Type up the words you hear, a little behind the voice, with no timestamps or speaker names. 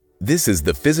This is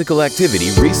the Physical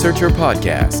Activity Researcher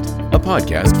Podcast, a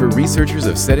podcast for researchers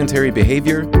of sedentary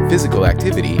behavior, physical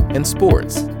activity, and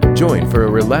sports. Join for a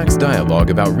relaxed dialogue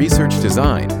about research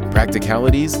design,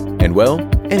 practicalities, and, well,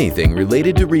 anything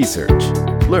related to research.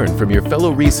 Learn from your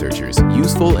fellow researchers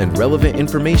useful and relevant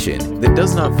information that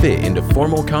does not fit into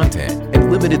formal content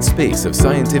and limited space of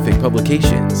scientific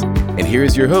publications. And here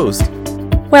is your host.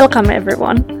 Welcome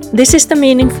everyone. This is the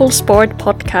Meaningful Sport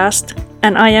podcast,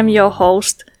 and I am your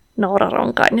host, Noora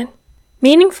Ronkainen.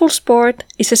 Meaningful Sport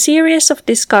is a series of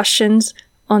discussions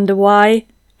on the why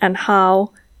and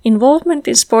how involvement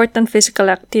in sport and physical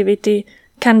activity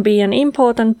can be an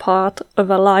important part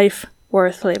of a life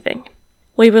worth living.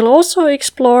 We will also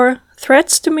explore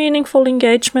threats to meaningful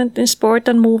engagement in sport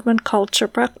and movement culture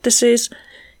practices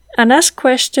and ask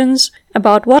questions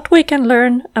about what we can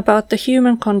learn about the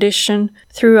human condition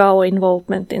through our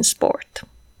involvement in sport.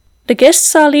 The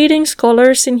guests are leading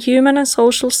scholars in human and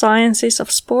social sciences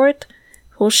of sport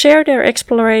who will share their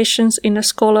explorations in a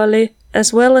scholarly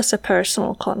as well as a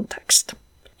personal context.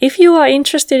 If you are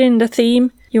interested in the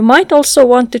theme, you might also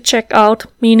want to check out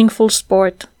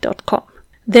meaningfulsport.com.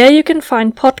 There you can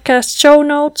find podcast show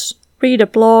notes, read a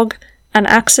blog, and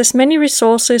access many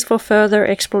resources for further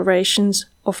explorations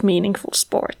of meaningful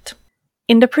sport.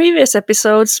 In the previous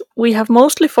episodes, we have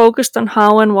mostly focused on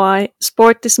how and why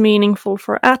sport is meaningful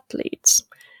for athletes,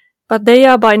 but they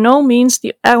are by no means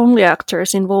the only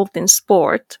actors involved in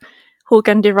sport who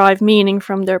can derive meaning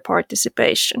from their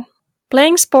participation.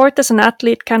 Playing sport as an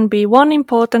athlete can be one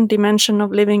important dimension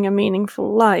of living a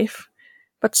meaningful life,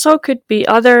 but so could be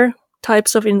other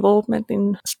types of involvement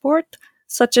in sport,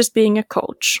 such as being a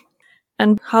coach.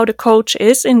 And how the coach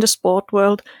is in the sport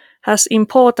world has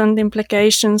important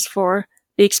implications for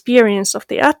the experience of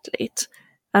the athlete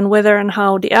and whether and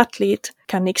how the athlete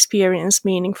can experience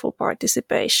meaningful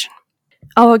participation.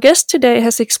 Our guest today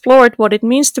has explored what it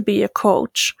means to be a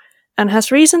coach and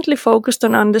has recently focused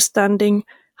on understanding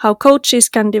how coaches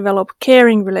can develop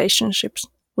caring relationships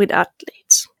with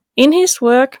athletes. In his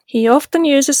work, he often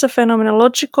uses a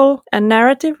phenomenological and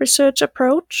narrative research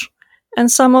approach and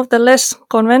some of the less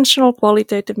conventional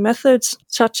qualitative methods,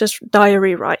 such as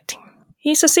diary writing.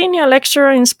 He's a senior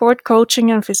lecturer in sport coaching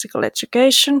and physical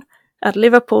education at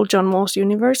Liverpool John Moores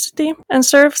University and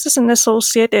serves as an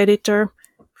associate editor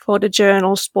for the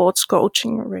journal Sports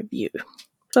Coaching Review.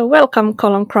 So welcome,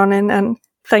 Colm Cronin, and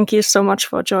thank you so much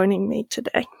for joining me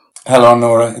today. Hello,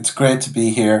 Noora. It's great to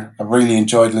be here. I've really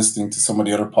enjoyed listening to some of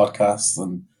the other podcasts,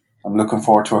 and I'm looking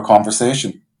forward to our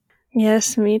conversation.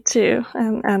 Yes, me too,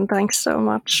 and thanks so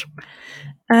much.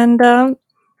 And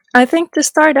I think to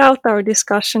start out our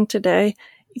discussion today,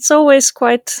 it's always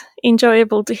quite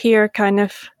enjoyable to hear kind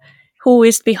of who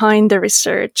is behind the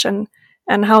research and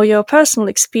how your personal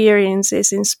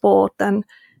experiences in sport and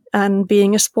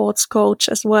being a sports coach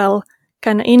as well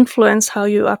can influence how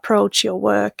you approach your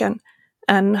work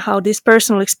and how these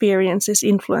personal experiences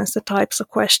influence the types of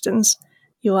questions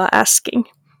you are asking.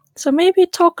 So maybe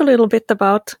talk a little bit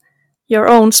about your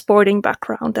own sporting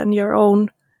background and your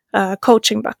own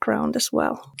coaching background as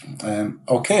well.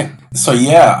 Okay. So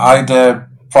yeah, I'd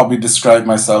probably describe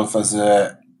myself as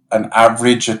an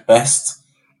average at best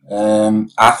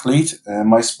athlete.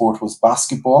 My sport was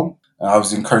basketball. I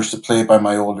was encouraged to play by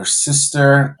my older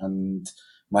sister, and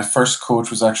my first coach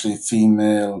was actually a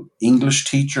female English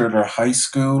teacher at our high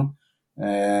school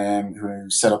who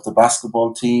set up the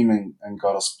basketball team and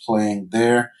got us playing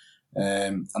there.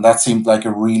 And that seemed like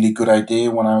a really good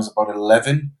idea when I was about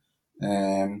 11.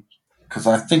 Because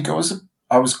I think I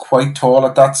was quite tall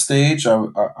at that stage. I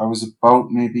was about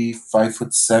maybe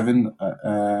 5'7"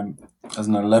 as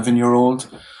an 11-year-old.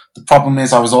 The problem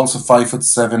is I was also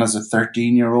 5'7" as a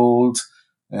 13-year-old.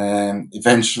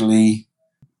 Eventually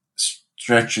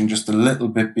stretching just a little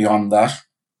bit beyond that.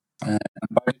 And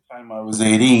by the time I was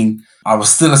 18, I was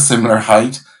still a similar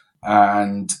height,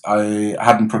 and I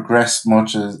hadn't progressed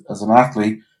much as an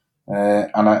athlete.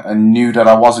 And I knew that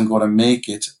I wasn't going to make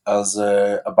it as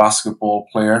a basketball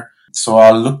player. So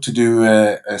I looked to do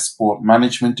a sport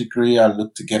management degree. I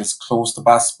looked to get as close to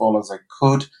basketball as I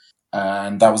could.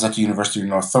 And that was at the University of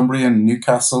Northumbria in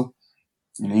Newcastle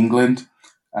in England.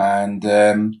 And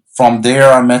from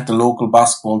there, I met the local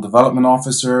basketball development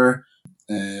officer,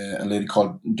 a lady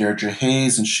called Deirdre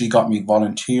Hayes, and she got me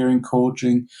volunteering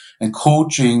coaching. And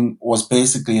coaching was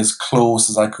basically as close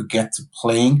as I could get to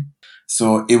playing.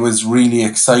 So it was really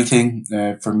exciting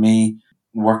for me,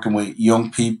 working with young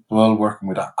people, working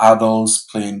with adults,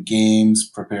 playing games,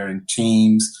 preparing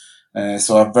teams.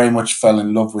 So I very much fell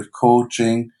in love with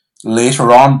coaching. Later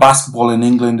on, basketball in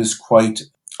England is quite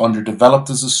underdeveloped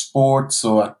as a sport.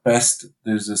 So at best,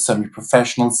 there's a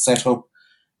semi-professional setup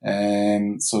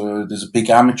So there's a big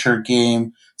amateur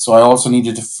game. So I also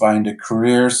needed to find a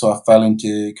career. So I fell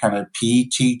into kind of PE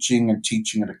teaching and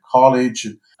teaching at a college.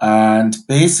 And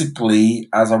basically,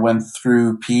 as I went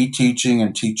through PE teaching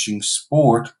and teaching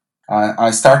sport,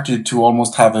 I started to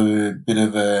almost have a bit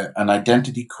of an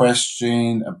identity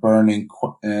question, a burning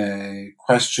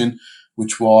question,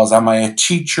 which was, am I a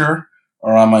teacher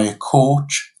or am I a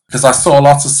coach? Because I saw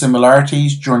lots of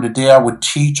similarities. During the day, I would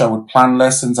teach, I would plan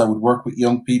lessons, I would work with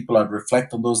young people, I'd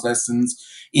reflect on those lessons.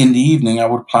 In the evening, I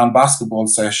would plan basketball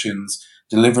sessions,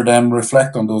 deliver them,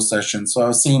 reflect on those sessions. So I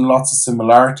was seeing lots of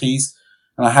similarities,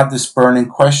 and I had this burning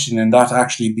question, and that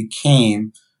actually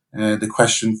became the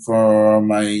question for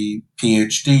my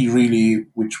PhD, really,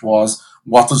 which was,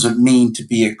 what does it mean to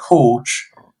be a coach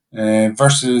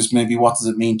versus maybe what does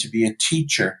it mean to be a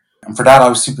teacher? And for that, I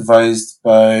was supervised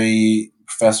by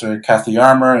Professor Kathy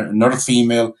Armour, another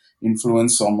female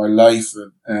influence on my life,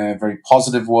 a very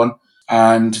positive one.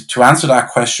 And to answer that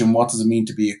question, what does it mean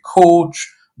to be a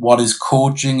coach? What is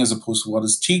coaching as opposed to what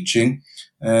is teaching?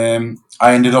 I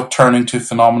ended up turning to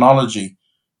phenomenology.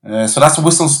 So that's a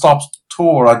whistle-stop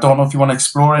tour. I don't know if you want to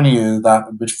explore any of that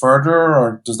a bit further,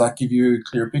 or does that give you a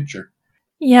clear picture?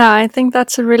 Yeah, I think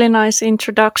that's a really nice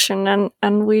introduction,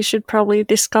 and we should probably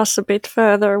discuss a bit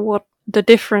further what the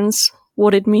difference,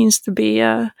 what it means to be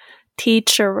a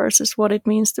teacher versus what it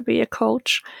means to be a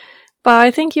coach. But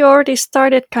I think you already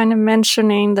started kind of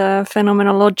mentioning the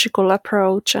phenomenological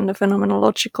approach and the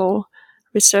phenomenological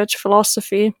research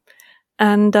philosophy.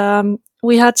 And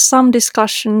we had some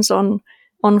discussions on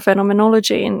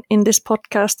phenomenology in this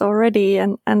podcast already,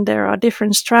 and there are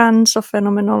different strands of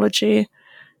phenomenology.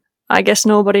 I guess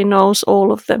nobody knows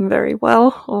all of them very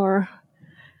well, or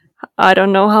I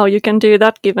don't know how you can do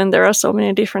that given there are so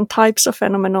many different types of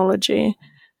phenomenology.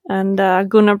 And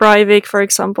Gunnar Breivik, for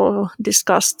example,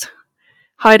 discussed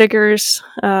Heidegger's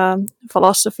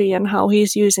philosophy and how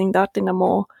he's using that in a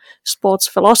more sports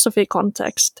philosophy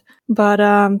context. But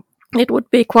it would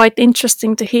be quite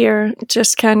interesting to hear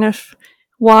just kind of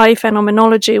why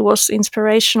phenomenology was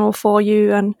inspirational for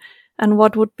you, and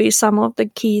what would be some of the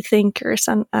key thinkers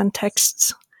and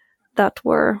texts that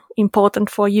were important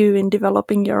for you in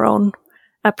developing your own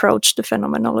approach to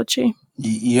phenomenology.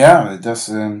 Yeah, that's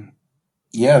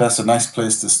a nice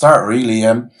place to start, really.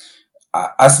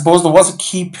 I suppose there was a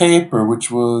key paper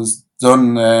which was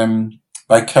done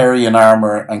by Kerry and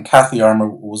Armour, and Kathy Armour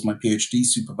was my PhD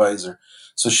supervisor.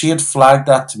 So she had flagged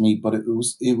that to me, but it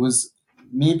was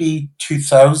maybe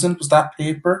 2000 was that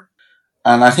paper.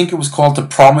 And I think it was called The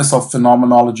Promise of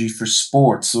Phenomenology for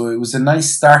Sport. So it was a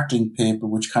nice starting paper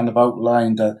which kind of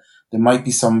outlined that there might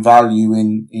be some value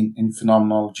in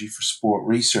phenomenology for sport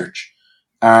research.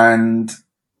 And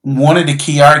one of the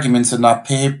key arguments in that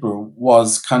paper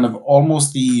was kind of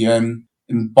almost the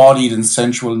embodied and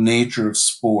sensual nature of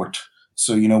sport.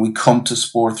 So, we come to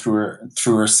sport through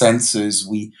our senses.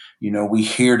 We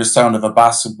hear the sound of a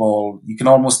basketball. You can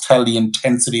almost tell the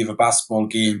intensity of a basketball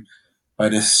game by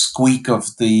the squeak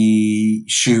of the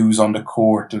shoes on the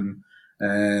court, and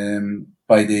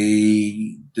by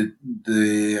the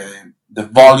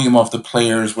volume of the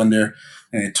players when they're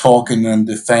talking and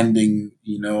defending,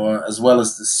 as well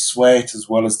as the sweat, as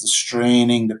well as the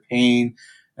straining, the pain.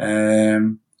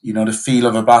 The feel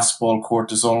of a basketball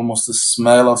court is almost the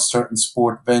smell of certain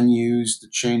sport venues, the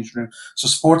change room. So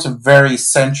sport's a very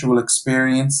sensual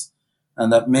experience,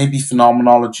 and that maybe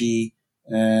phenomenology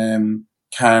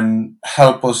can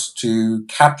help us to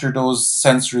capture those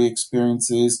sensory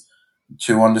experiences,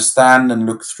 to understand and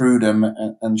look through them,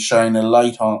 and shine a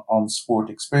light on sport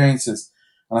experiences.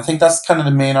 And I think that's kind of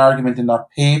the main argument in that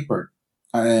paper.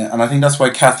 And I think that's why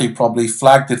Kathy probably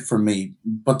flagged it for me.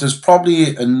 But there's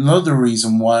probably another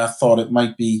reason why I thought it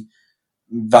might be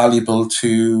valuable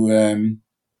to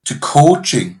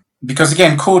coaching. Because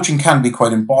again, coaching can be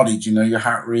quite embodied. Your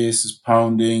heart rate is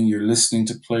pounding, you're listening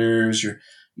to players, you're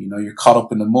caught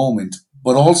up in the moment.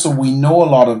 But also we know a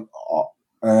lot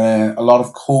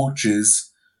of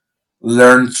coaches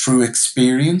learn through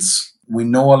experience. We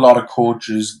know a lot of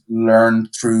coaches learn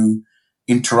through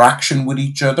interaction with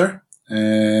each other,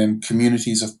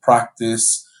 communities of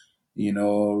practice,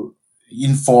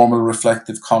 informal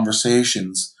reflective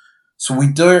conversations. So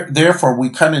therefore we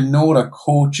kind of know that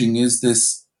coaching is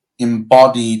this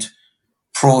embodied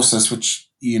process, which,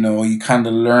 you kind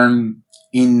of learn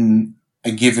in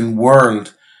a given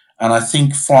world. And I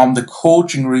think from the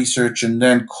coaching research, and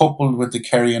then coupled with the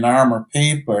Kerry and Armour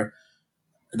paper,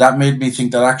 that made me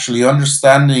think that actually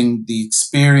understanding the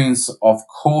experience of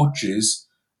coaches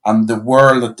and the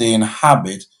world that they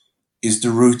inhabit is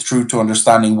the route through to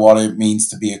understanding what it means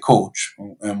to be a coach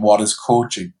and what is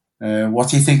coaching. What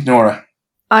do you think, Nora?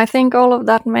 I think all of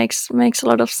that makes a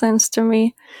lot of sense to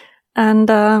me. And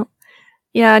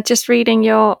just reading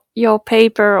your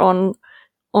paper on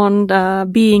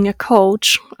being a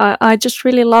coach, I just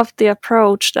really love the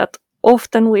approach that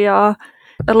often a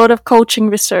lot of coaching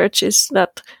research is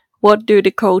that what do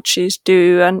the coaches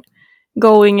do, and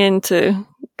going into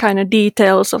kind of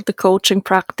details of the coaching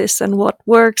practice and what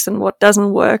works and what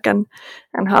doesn't work, and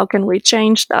how can we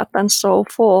change that and so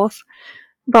forth.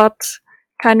 But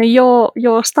kind of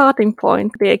your starting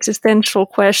point, the existential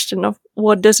question of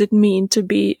what does it mean to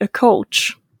be a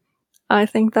coach? I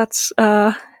think that's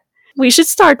we should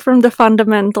start from the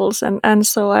fundamentals, and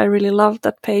so I really love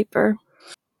that paper.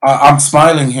 I'm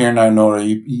smiling here now, Nora.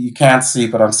 You can't see,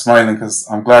 but I'm smiling because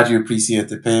I'm glad you appreciate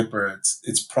the paper.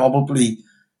 It's probably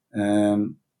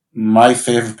my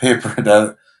favorite paper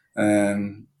that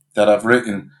I've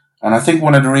written, and I think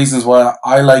one of the reasons why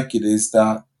I like it is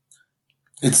that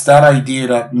it's that idea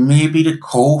that maybe the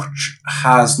coach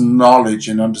has knowledge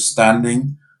and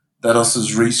understanding that us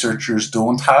as researchers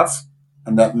don't have,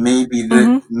 and that maybe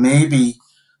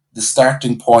the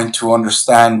starting point to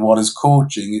understand what is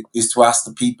coaching is to ask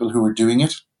the people who are doing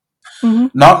it. Mm-hmm.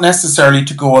 Not necessarily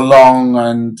to go along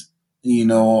and,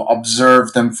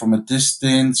 observe them from a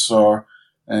distance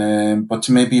but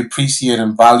to maybe appreciate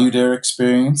and value their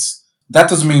experience. That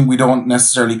doesn't mean we don't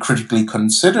necessarily critically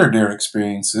consider their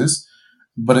experiences,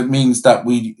 but it means that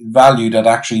we value that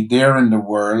actually they're in the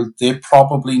world. They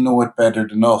probably know it better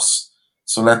than us.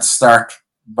 So let's start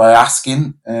by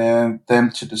asking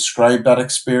them to describe that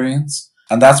experience.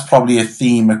 And that's probably a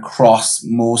theme across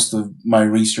most of my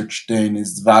research then,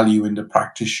 is value in the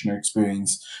practitioner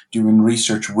experience, doing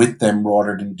research with them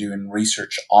rather than doing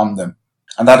research on them.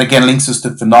 And that again links us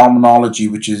to phenomenology,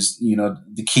 which is,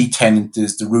 the key tenet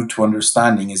is the route to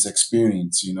understanding is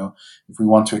experience. If we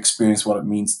want to experience what it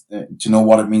means, to know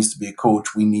what it means to be a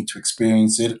coach, we need to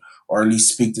experience it, or at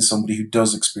least speak to somebody who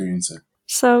does experience it.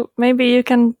 So maybe you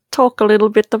can talk a little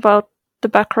bit about the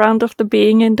background of the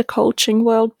Being in the Coaching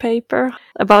World paper,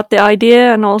 about the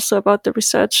idea and also about the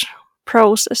research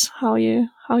process, how you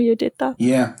did that.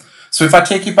 Yeah. So if I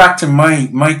take you back to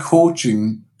my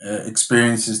coaching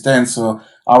experiences then, so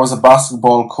I was a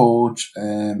basketball coach,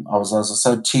 and I was, as I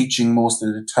said, teaching most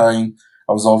of the time.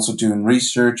 I was also doing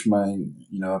research, my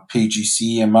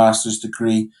PGC and master's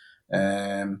degree.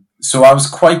 So I was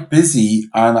quite busy,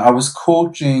 and I was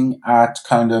coaching at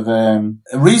kind of a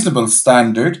reasonable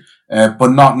standard,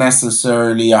 but not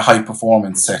necessarily a high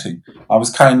performance setting. I was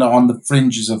kind of on the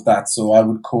fringes of that. So I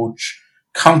would coach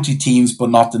county teams, but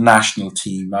not the national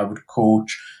team. I would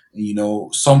coach,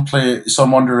 some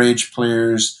underage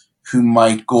players who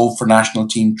might go for national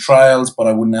team trials, but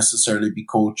I wouldn't necessarily be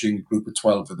coaching a group of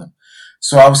 12 of them.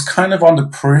 So I was kind of on the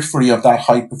periphery of that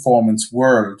high performance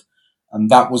world. And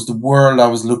that was the world I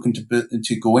was looking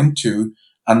to go into.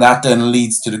 And that then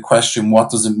leads to the question, what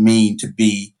does it mean to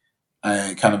be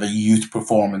kind of a youth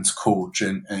performance coach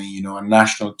and a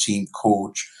national team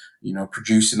coach,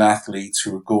 producing athletes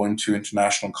who are going to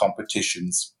international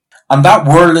competitions. And that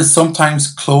world is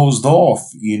sometimes closed off.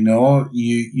 You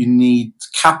need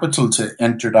capital to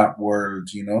enter that world.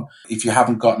 If you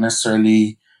haven't got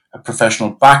necessarily a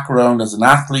professional background as an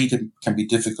athlete, it can be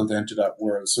difficult to enter that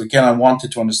world. So again, I wanted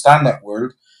to understand that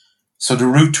world. So the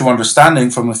route to understanding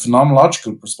from a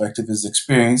phenomenological perspective is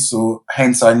experience. So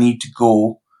hence I need to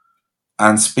go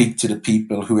and speak to the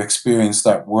people who experience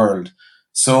that world.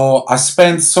 So I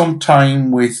spent some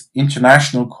time with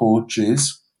international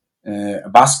coaches, a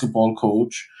basketball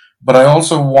coach, but I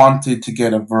also wanted to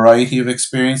get a variety of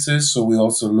experiences. So we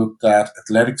also looked at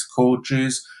athletics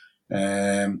coaches.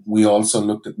 We also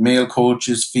looked at male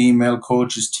coaches, female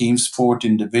coaches, team sport,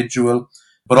 individual.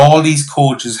 But all these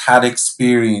coaches had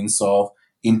experience of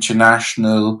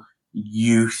international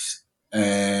youth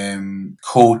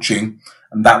coaching.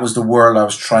 And that was the world I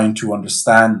was trying to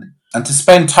understand. And to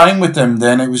spend time with them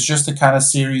then, it was just a kind of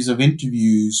series of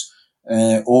interviews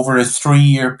over a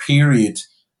 3-year period.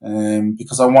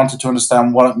 Because I wanted to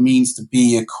understand what it means to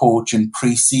be a coach in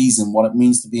pre-season, what it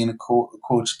means to be a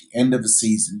coach at the end of a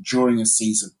season, during a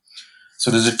season.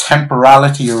 So there's a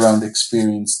temporality around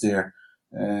experience there.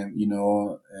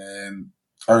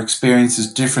 Our experience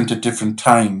is different at different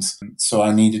times. So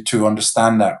I needed to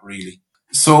understand that really.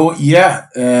 So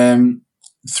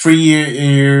 3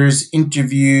 years,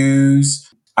 interviews,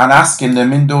 and asking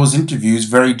them in those interviews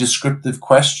very descriptive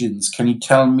questions. Can you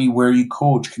tell me where you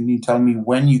coach? Can you tell me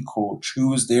when you coach? Who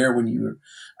was there when you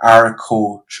are a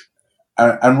coach?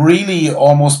 And really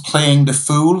almost playing the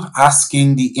fool,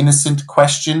 asking the innocent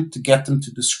question to get them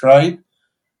to describe.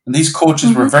 And these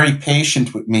coaches were very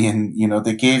patient with me, and,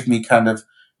 they gave me kind of,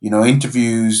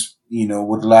 interviews,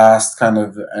 would last kind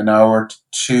of an hour to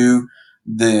two.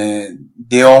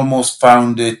 They almost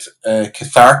found it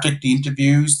cathartic, the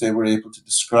interviews. They were able to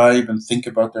describe and think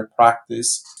about their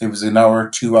practice. It was an hour or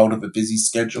two out of a busy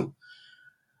schedule.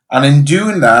 And in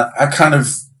doing that, I kind of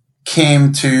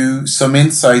came to some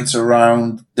insights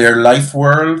around their life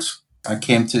world. I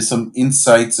came to some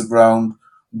insights around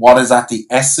what is at the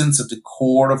essence, at the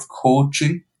core of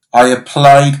coaching. I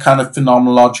applied kind of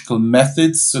phenomenological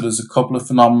methods. So there's a couple of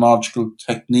phenomenological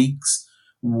techniques.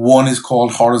 One is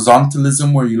called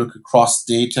horizontalism, where you look across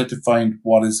data to find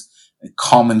what is a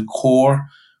common core.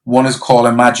 One is called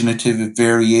imaginative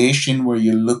variation, where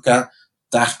you look at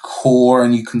that core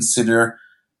and you consider,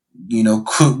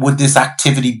 would this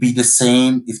activity be the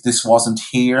same if this wasn't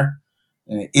here?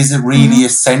 Is it really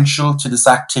essential to this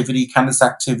activity? Can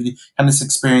this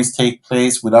experience take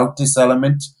place without this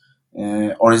element?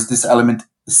 Or is this element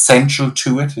essential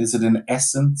to it? Is it an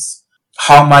essence?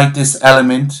 How might this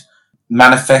element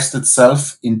manifest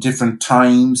itself in different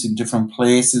times, in different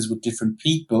places, with different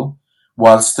people,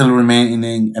 while still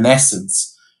remaining an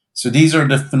essence? So these are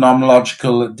the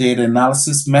phenomenological data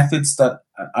analysis methods that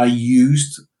I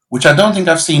used, which I don't think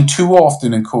I've seen too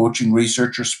often in coaching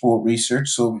research or sport research.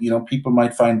 So, people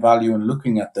might find value in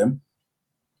looking at them.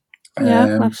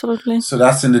 Yeah, absolutely. So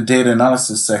that's in the data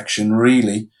analysis section,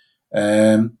 really.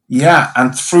 And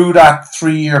through that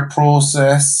 3-year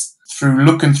process, through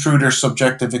looking through their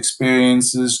subjective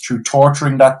experiences, through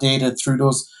torturing that data, through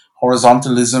those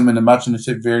horizontalism and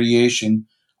imaginative variation,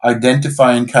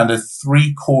 identifying kind of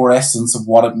 3 core essence of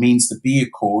what it means to be a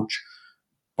coach,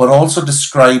 but also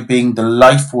describing the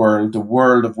life world, the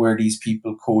world of where these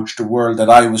people coach, the world that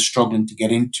I was struggling to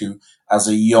get into as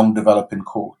a young developing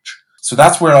coach. So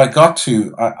that's where I got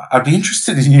to. I'd be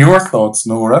interested in your thoughts,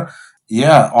 Nora.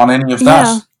 Yeah, on any of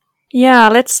that. Yeah,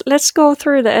 let's go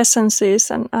through the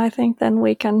essences, and I think then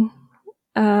we can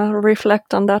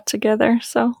reflect on that together.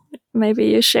 So maybe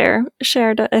you share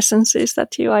the essences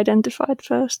that you identified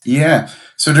first. Yeah.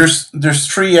 So there's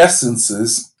 3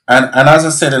 essences, and as I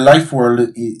said, the life world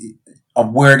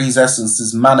of where these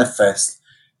essences manifest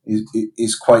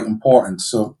is quite important.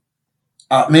 So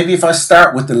maybe if I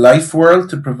start with the life world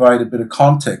to provide a bit of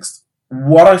context,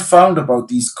 what I found about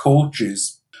these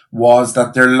coaches was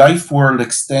that their life world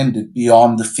extended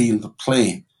beyond the field of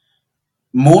play.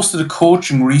 Most of the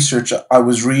coaching research I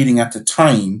was reading at the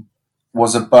time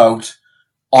was about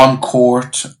on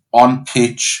court, on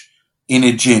pitch, in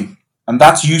a gym. And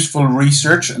that's useful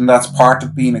research, and that's part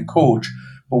of being a coach.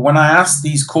 But when I asked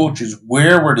these coaches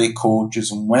where were they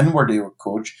coaches and when were they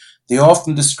coached, they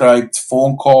often described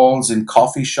phone calls in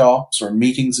coffee shops or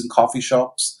meetings in coffee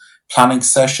shops, planning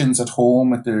sessions at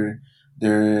home at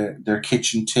their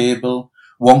kitchen table.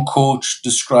 One coach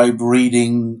described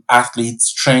reading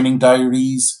athletes' training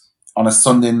diaries on a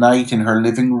Sunday night in her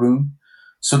living room.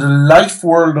 So the life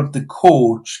world of the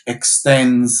coach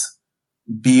extends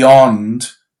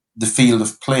beyond the field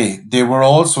of play. They were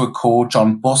also a coach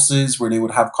on buses where they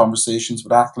would have conversations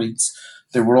with athletes.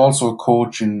 They were also a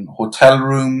coach in hotel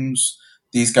rooms.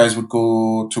 These guys would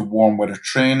go to warm weather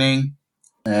training,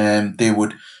 and they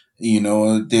would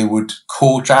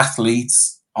coach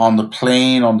athletes on the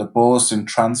plane, on the bus, in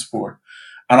transport.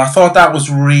 And I thought that was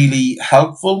really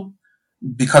helpful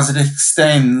because it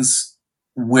extends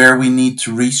where we need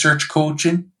to research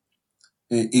coaching.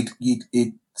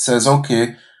 It says,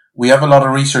 okay, we have a lot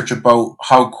of research about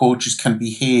how coaches can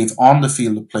behave on the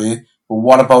field of play, but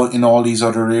what about in all these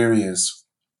other areas?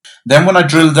 Then when I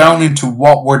drilled down into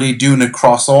what were they doing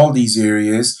across all these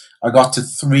areas, I got to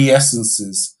 3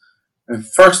 essences.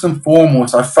 First and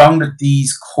foremost, I found that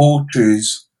these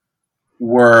coaches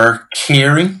were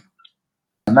caring,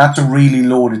 and that's a really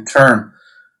loaded term.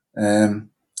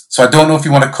 So I don't know if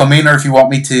you want to come in or if you want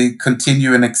me to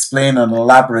continue and explain and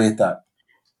elaborate that.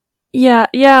 Yeah.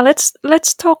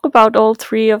 Let's talk about all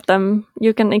 3 of them.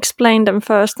 You can explain them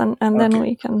first, and then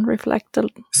we can reflect a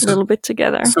little bit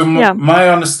together. So my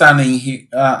understanding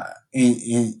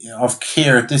of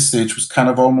care at this stage was kind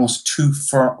of almost 2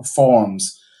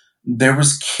 forms. There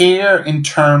was care in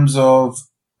terms of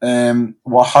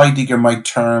what Heidegger might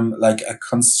term like a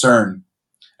concern,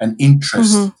 an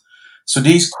interest. Mm-hmm. So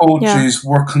these coaches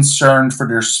were concerned for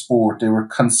their sport. They were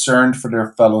concerned for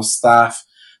their fellow staff.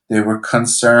 They were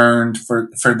concerned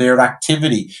for their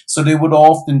activity. So they would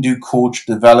often do coach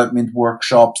development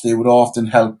workshops. They would often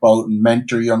help out and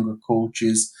mentor younger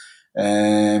coaches.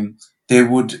 They They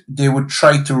would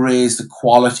try to raise the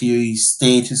quality,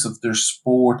 status of their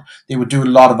sport. They would do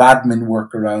a lot of admin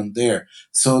work around there.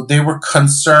 So they were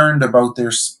concerned about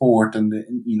their sport and,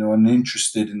 and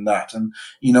interested in that. And,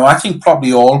 I think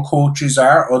probably all coaches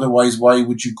are. Otherwise, why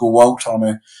would you go out on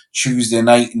a Tuesday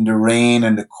night in the rain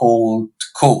and the cold to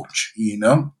coach,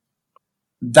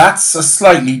 That's a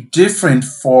slightly different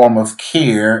form of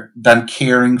care than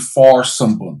caring for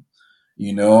someone.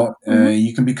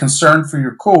 You can be concerned for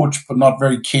your coach, but not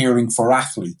very caring for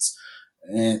athletes.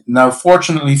 Now,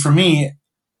 fortunately for me,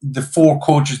 the 4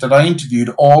 coaches that I interviewed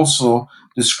also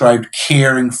described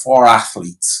caring for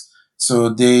athletes. So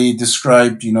they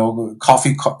described,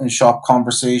 coffee shop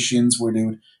conversations where they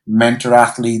would mentor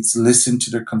athletes, listen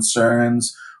to their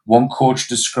concerns. One coach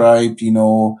described,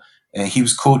 he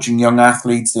was coaching young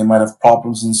athletes. They might have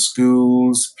problems in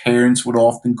schools. Parents would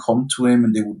often come to him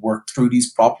and they would work through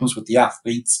these problems with the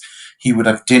athletes. He would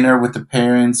have dinner with the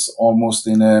parents, almost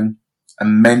in a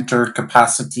mentor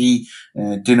capacity,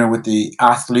 dinner with the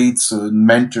athletes, so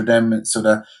mentor them so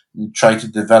that try to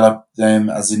develop them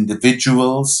as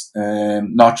individuals,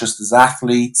 not just as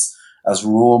athletes, as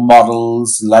role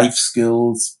models, life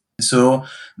skills. So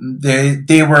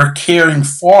they were caring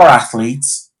for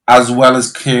athletes as well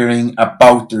as caring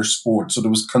about their sport. So there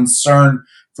was concern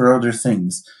for other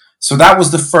things. So that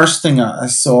was the first thing I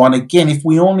saw. And again, if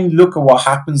we only look at what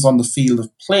happens on the field of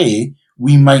play,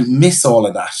 we might miss all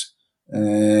of that.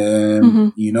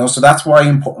 So that's why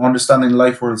understanding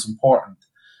life world is important.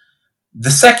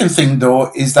 The second thing,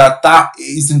 though, is that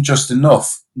isn't just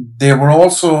enough. They were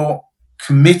also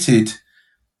committed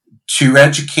to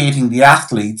educating the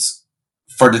athletes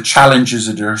for the challenges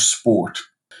of their sport.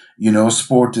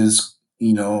 Sport is,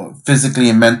 physically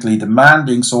and mentally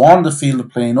demanding. So on the field of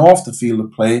play and off the field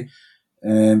of play,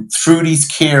 through these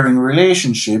caring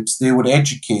relationships, they would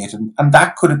educate. And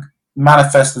that could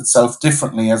manifest itself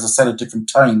differently, as I said, at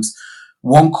different times.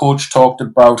 One coach talked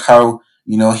about how,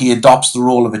 he adopts the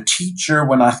role of a teacher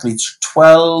when athletes are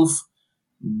 12.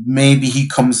 Maybe he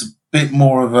becomes a bit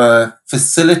more of a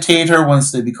facilitator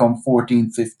once they become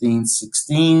 14, 15,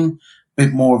 16, a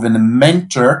bit more of a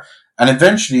mentor. And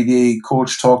eventually the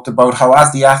coach talked about how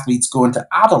as the athletes go into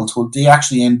adulthood, they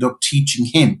actually end up teaching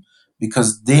him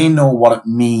because they know what it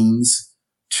means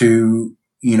to,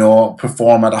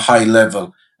 perform at a high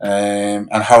level, and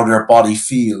how their body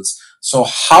feels. So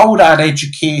how that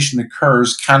education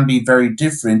occurs can be very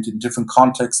different in different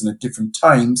contexts and at different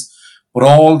times, but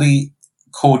all the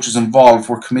coaches involved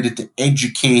were committed to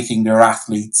educating their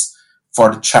athletes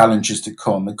for the challenges to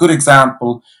come. A good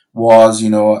example was,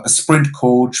 a sprint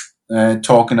coach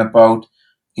talking about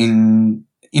in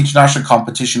international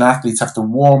competition, athletes have to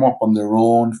warm up on their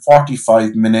own,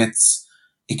 45 minutes.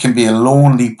 It can be a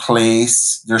lonely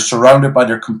place. They're surrounded by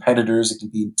their competitors. It can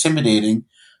be intimidating.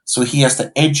 So he has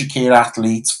to educate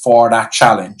athletes for that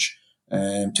challenge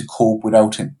to cope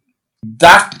without him.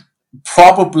 That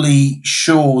probably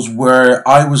shows where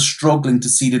I was struggling to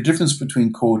see the difference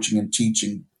between coaching and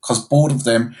teaching, because both of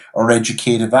them are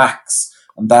educative acts,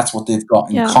 and that's what they've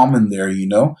got in common there,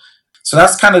 So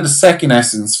that's kind of the second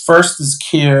essence. First is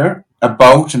care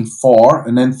about and for,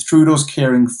 and then through those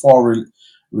caring for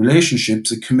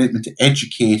relationships, a commitment to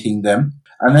educating them.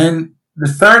 And then the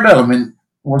third element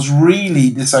was really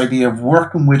this idea of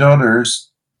working with others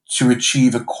to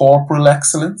achieve a corporal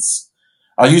excellence.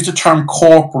 I use the term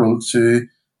corporal to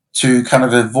kind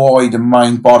of avoid a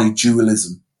mind-body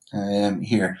dualism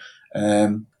here.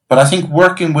 But I think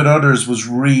working with others was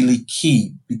really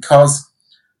key, because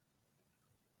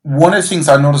one of the things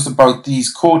I noticed about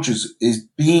these coaches is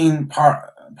being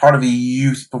part of a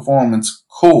youth performance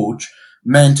coach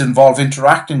meant involve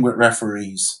interacting with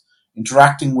referees,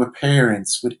 interacting with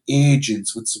parents, with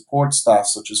agents, with support staff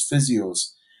such as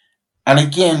physios. And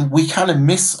again, we kind of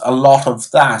miss a lot of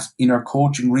that in our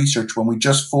coaching research when we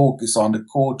just focus on the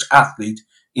coach-athlete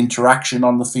interaction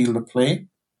on the field of play.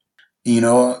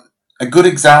 A good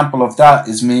example of that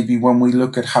is maybe when we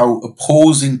look at how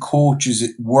opposing coaches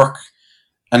work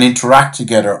and interact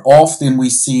together. Often we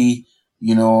see,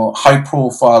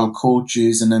 high-profile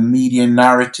coaches in a media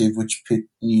narrative which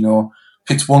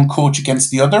pits one coach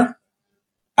against the other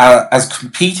as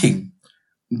competing.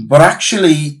 But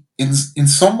actually, in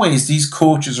some ways, these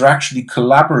coaches are actually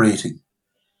collaborating,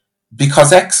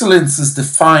 because excellence is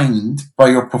defined by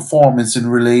your performance in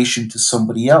relation to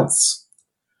somebody else.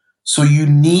 So you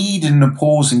need an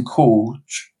opposing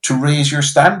coach to raise your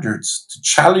standards, to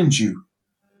challenge you,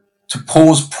 to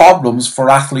pose problems for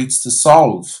athletes to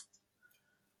solve.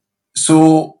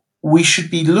 So we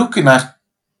should be looking at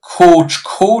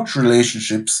coach-coach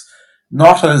relationships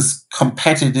not as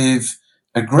competitive,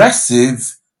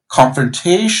 aggressive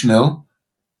confrontational,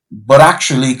 but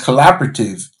actually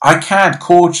collaborative. I can't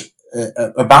coach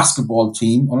a basketball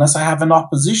team unless I have an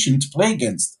opposition to play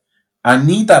against. I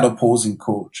need that opposing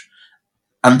coach.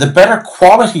 And the better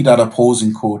quality that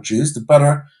opposing coach is, the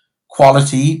better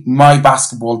quality my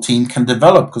basketball team can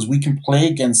develop, because we can play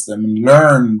against them and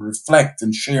learn, reflect,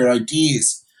 and share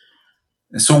ideas.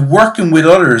 And so working with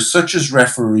others, such as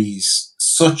referees,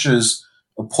 such as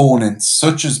opponents,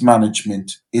 such as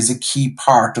management, is a key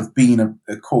part of being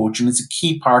a coach, and it's a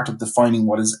key part of defining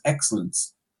what is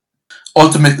excellence.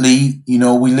 Ultimately,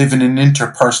 we live in an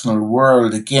interpersonal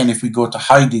world. Again, if we go to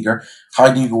Heidegger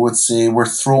would say we're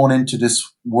thrown into this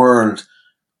world.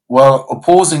 Well,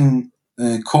 opposing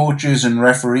coaches and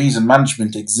referees and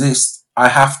management exist. I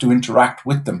have to interact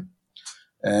with them.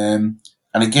 And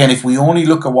again, if we only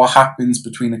look at what happens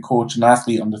between a coach and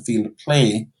athlete on the field of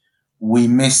play, we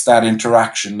miss that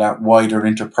interaction, that wider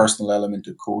interpersonal element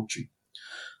of coaching.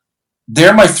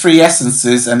 They're my three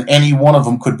essences, and any one of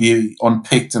them could be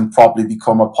unpicked and probably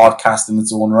become a podcast in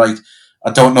its own right.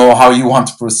 I don't know how you want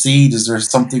to proceed. Is there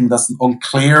something that's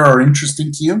unclear or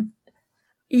interesting to you?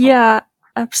 Yeah,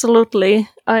 absolutely.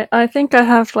 I think I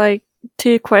have like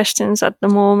two questions at the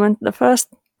moment. The first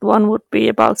one would be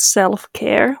about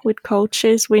self-care with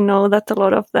coaches. We know that a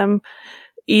lot of them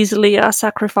easily are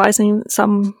sacrificing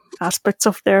some aspects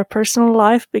of their personal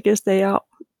life because they are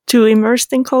too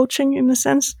immersed in coaching, in a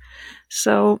sense.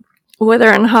 So whether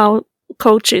and how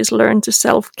coaches learn to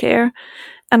self-care.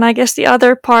 And I guess the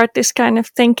other part is kind of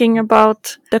thinking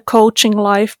about the coaching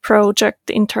life project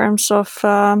in terms of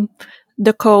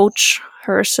the coach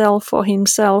herself or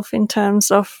himself, in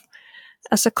terms of,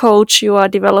 as a coach, you are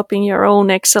developing your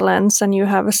own excellence and you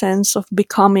have a sense of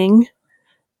becoming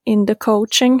in the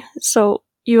coaching. So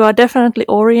you are definitely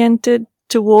oriented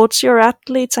towards your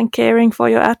athletes and caring for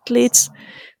your athletes,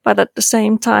 but at the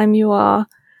same time you are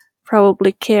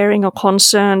probably caring or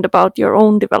concerned about your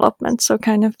own development. So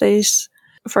kind of this,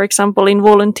 for example, in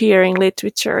volunteering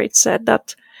literature, it said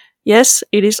that yes,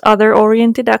 it is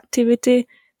other-oriented activity,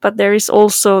 but there is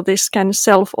also this kind of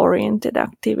self-oriented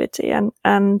activity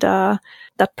and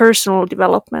that personal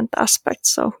development aspect.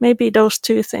 So maybe those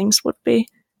two things would be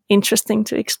interesting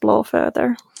to explore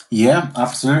further. Yeah,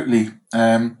 absolutely.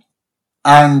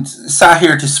 And sat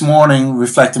here this morning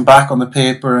reflecting back on the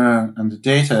paper and the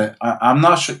data. I'm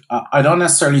not sure. I don't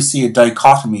necessarily see a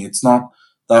dichotomy. It's not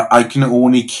that I can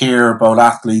only care about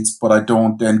athletes, but I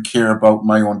don't then care about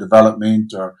my own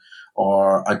development,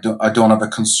 or I don't have a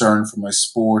concern for my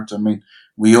sport. I mean,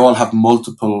 we all have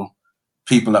multiple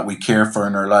people that we care for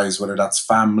in our lives, whether that's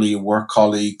family, work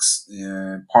colleagues,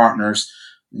 partners,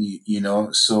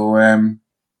 so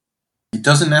it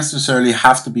doesn't necessarily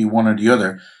have to be one or the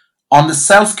other. On the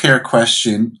self-care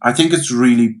question, I think it's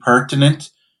really pertinent.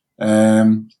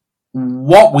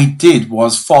 What we did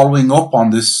was, following up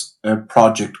on this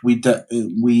project,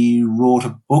 we wrote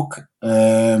a book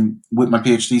with my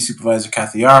PhD supervisor,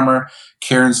 Kathy Armour,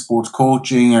 Care in Sports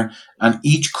Coaching, and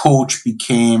each coach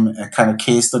became a kind of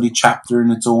case study chapter in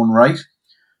its own right.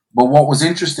 But what was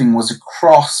interesting was,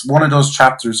 across one of those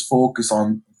chapters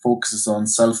focuses on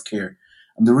self-care.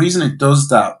 And the reason it does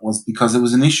that was because it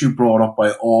was an issue brought up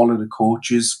by all of the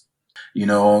coaches.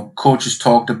 Coaches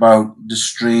talked about the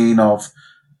strain of,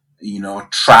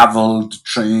 travel,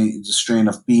 the strain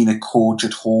of being a coach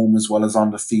at home as well as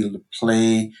on the field of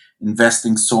play,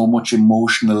 investing so much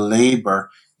emotional labor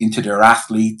into their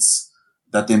athletes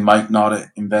that they might not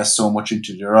invest so much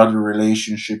into their other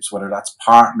relationships, whether that's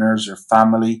partners or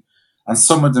family. And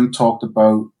some of them talked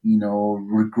about,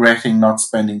 regretting not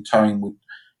spending time with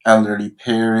elderly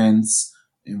parents,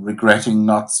 regretting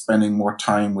not spending more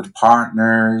time with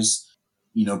partners,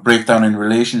 breakdown in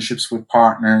relationships with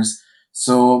partners.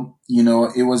 So,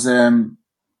 it was a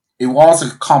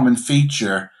common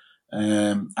feature.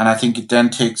 And I think it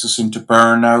then takes us into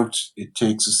burnout. It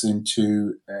takes us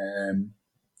into,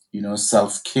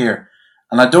 self-care.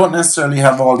 And I don't necessarily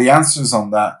have all the answers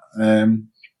on that.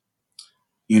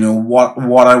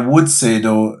 What I would say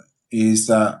though is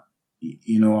that,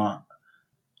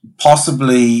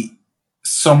 possibly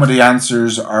some of the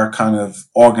answers are kind of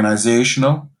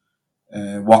organizational.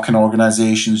 What can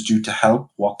organizations do to help?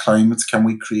 What climates can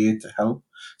we create to help?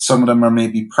 Some of them are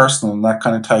maybe personal, and that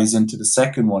kind of ties into the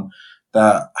second one.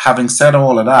 That, having said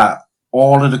all of that,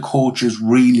 all of the coaches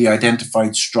really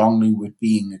identified strongly with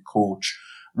being a coach.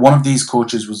 One of these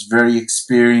coaches was very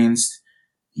experienced.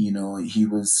 He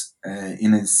was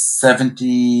in his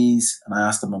 70s, and I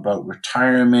asked him about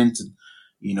retirement, and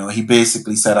he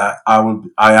basically said, I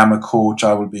am a coach.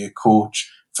 I will be a coach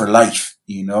for life,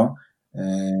 He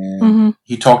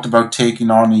talked about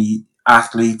taking on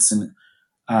athletes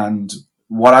and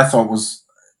what I thought was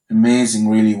amazing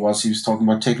really was he was talking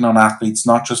about taking on athletes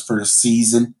not just for the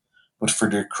season, but for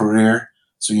their career.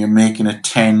 So you're making a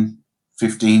 10,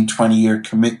 15, 20-year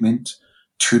commitment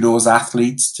to those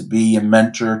athletes to be a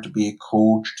mentor, to be a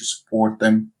coach, to support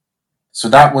them. So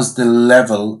that was the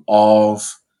level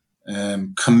of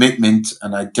commitment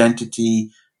and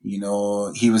identity. You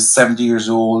know, he was 70 years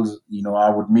old. You know, I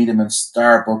would meet him in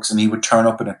Starbucks and he would turn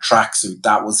up in a tracksuit.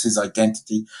 That was his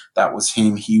identity. That was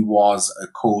him. He was a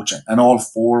coach. And all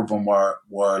four of them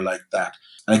were like that.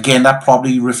 And again, that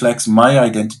probably reflects my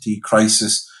identity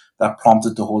crisis that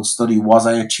prompted the whole study. Was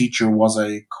I a teacher? Was I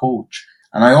a coach?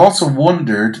 And I also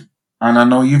wondered, and I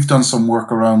know you've done some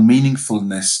work around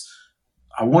meaningfulness,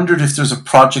 I wondered if there's a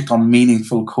project on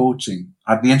meaningful coaching.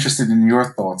 I'd be interested in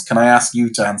your thoughts. Can I ask you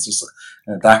to answer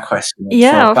that question?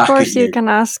 Yeah, of course you can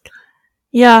ask.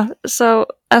 Yeah, so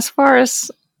as far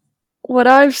as what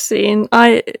I've seen,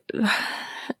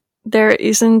 there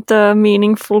isn't a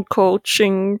meaningful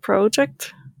coaching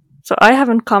project. So I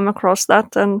haven't come across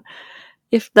that. And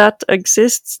if that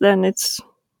exists, then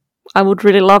I would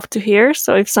really love to hear.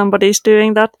 So if somebody's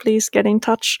doing that, please get in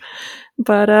touch.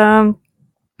 But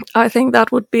I think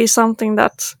that would be something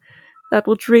that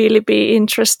would really be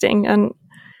interesting.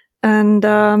 And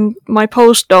my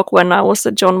postdoc when I was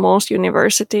at John Moores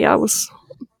University,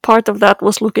 part of that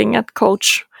was looking at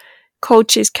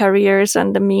coaches' careers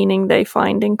and the meaning they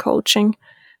find in coaching.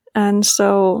 And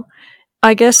so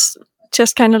I guess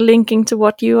just kind of linking to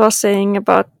what you are saying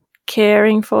about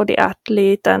caring for the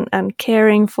athlete and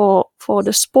caring for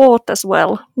the sport as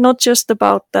well, not just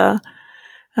about the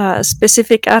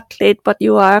specific athlete, but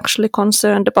you are actually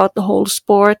concerned about the whole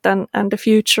sport and the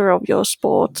future of your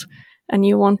sport, and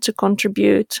you want to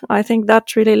contribute. I think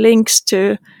that really links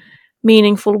to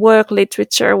meaningful work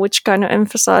literature, which kind of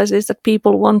emphasizes that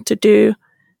people want to do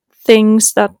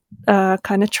things that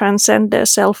kind of transcend their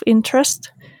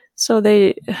self-interest. So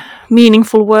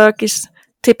meaningful work is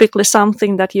typically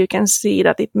something that you can see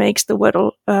that it makes the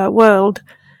world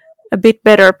a bit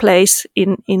better place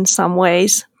in some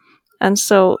ways. And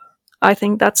so I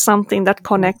think that's something that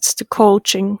connects to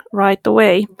coaching right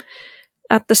away.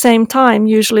 At the same time,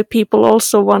 usually people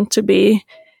also want to be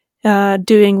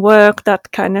doing work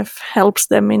that kind of helps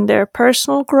them in their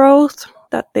personal growth,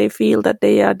 that they feel that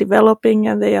they are developing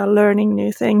and they are learning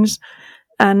new things.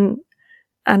 And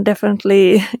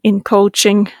definitely in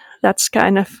coaching, that's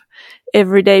kind of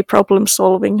everyday problem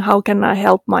solving. How can I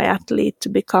help my athlete to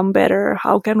become better?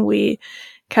 How can we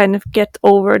kind of get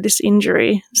over this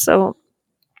injury? So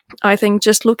I think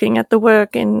just looking at the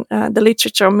work in the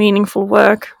literature, meaningful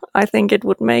work, I think it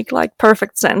would make like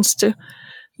perfect sense to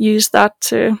use that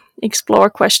to explore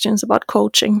questions about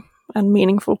coaching and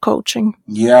meaningful coaching.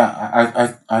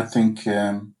 Yeah, I think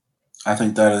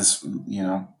that is,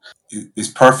 is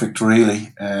perfect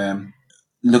really.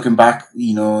 Looking back,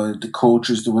 the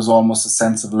coaches, there was almost a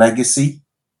sense of legacy,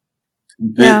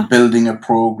 building a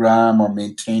program or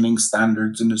maintaining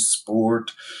standards in a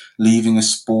sport, leaving a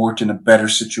sport in a better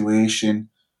situation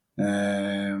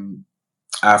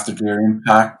after their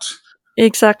impact.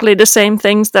 Exactly the same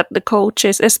things that the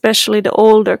coaches, especially the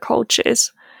older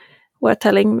coaches, were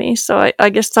telling me. So I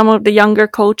guess some of the younger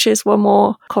coaches were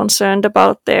more concerned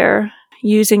about their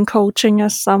using coaching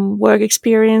as some work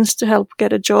experience to help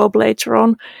get a job later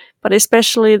on. But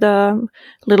especially the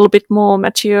little bit more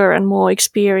mature and more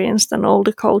experienced and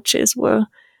older coaches were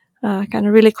kind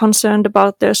of really concerned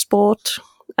about their sport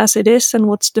as it is and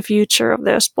what's the future of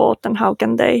their sport and how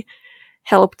can they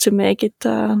help to make it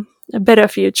a better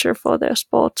future for their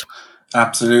sport.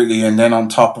 Absolutely. And then on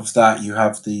top of that, you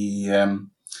have the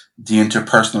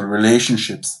interpersonal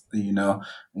relationships,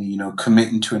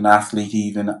 committing to an athlete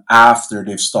even after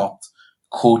they've stopped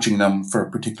coaching them for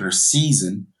a particular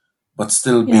season, but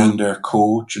still being their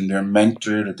coach and their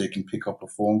mentor that they can pick up a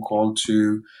phone call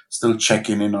to, still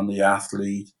checking in on the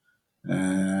athlete,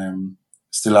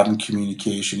 still having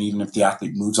communication, even if the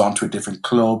athlete moves on to a different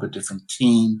club, a different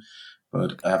team,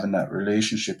 but having that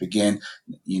relationship again,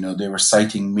 they were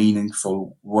citing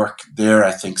meaningful work there,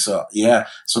 I think. So, yeah.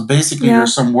 So basically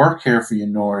there's some work here for you,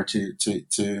 Nora,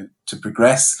 to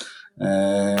progress.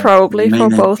 Probably for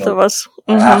both of us.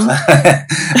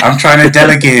 Mm-hmm. I'm trying to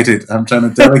delegate it.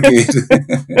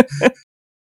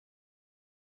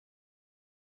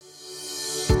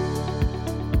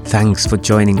 Thanks for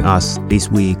joining us this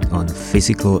week on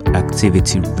Physical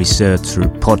Activity Researcher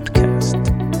Podcast.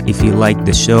 If you like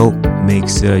the show, make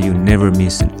sure you never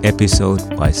miss an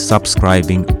episode by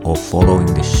subscribing or following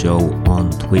the show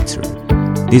on Twitter.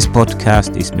 This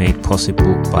podcast is made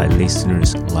possible by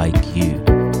listeners like you.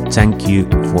 Thank you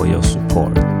for your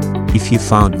support. If you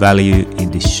found value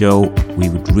in this show, we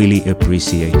would really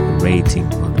appreciate a rating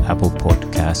on Apple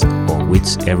Podcast or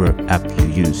whichever app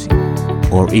you're using.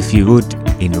 Or if you would,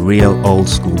 in a real old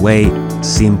school way,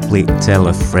 simply tell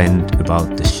a friend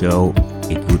about the show.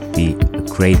 It would be a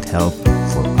great help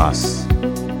for us.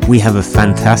 We have a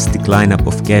fantastic lineup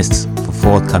of guests for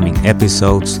forthcoming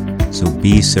episodes, so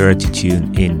be sure to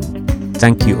tune in.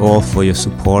 Thank you all for your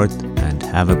support and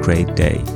have a great day.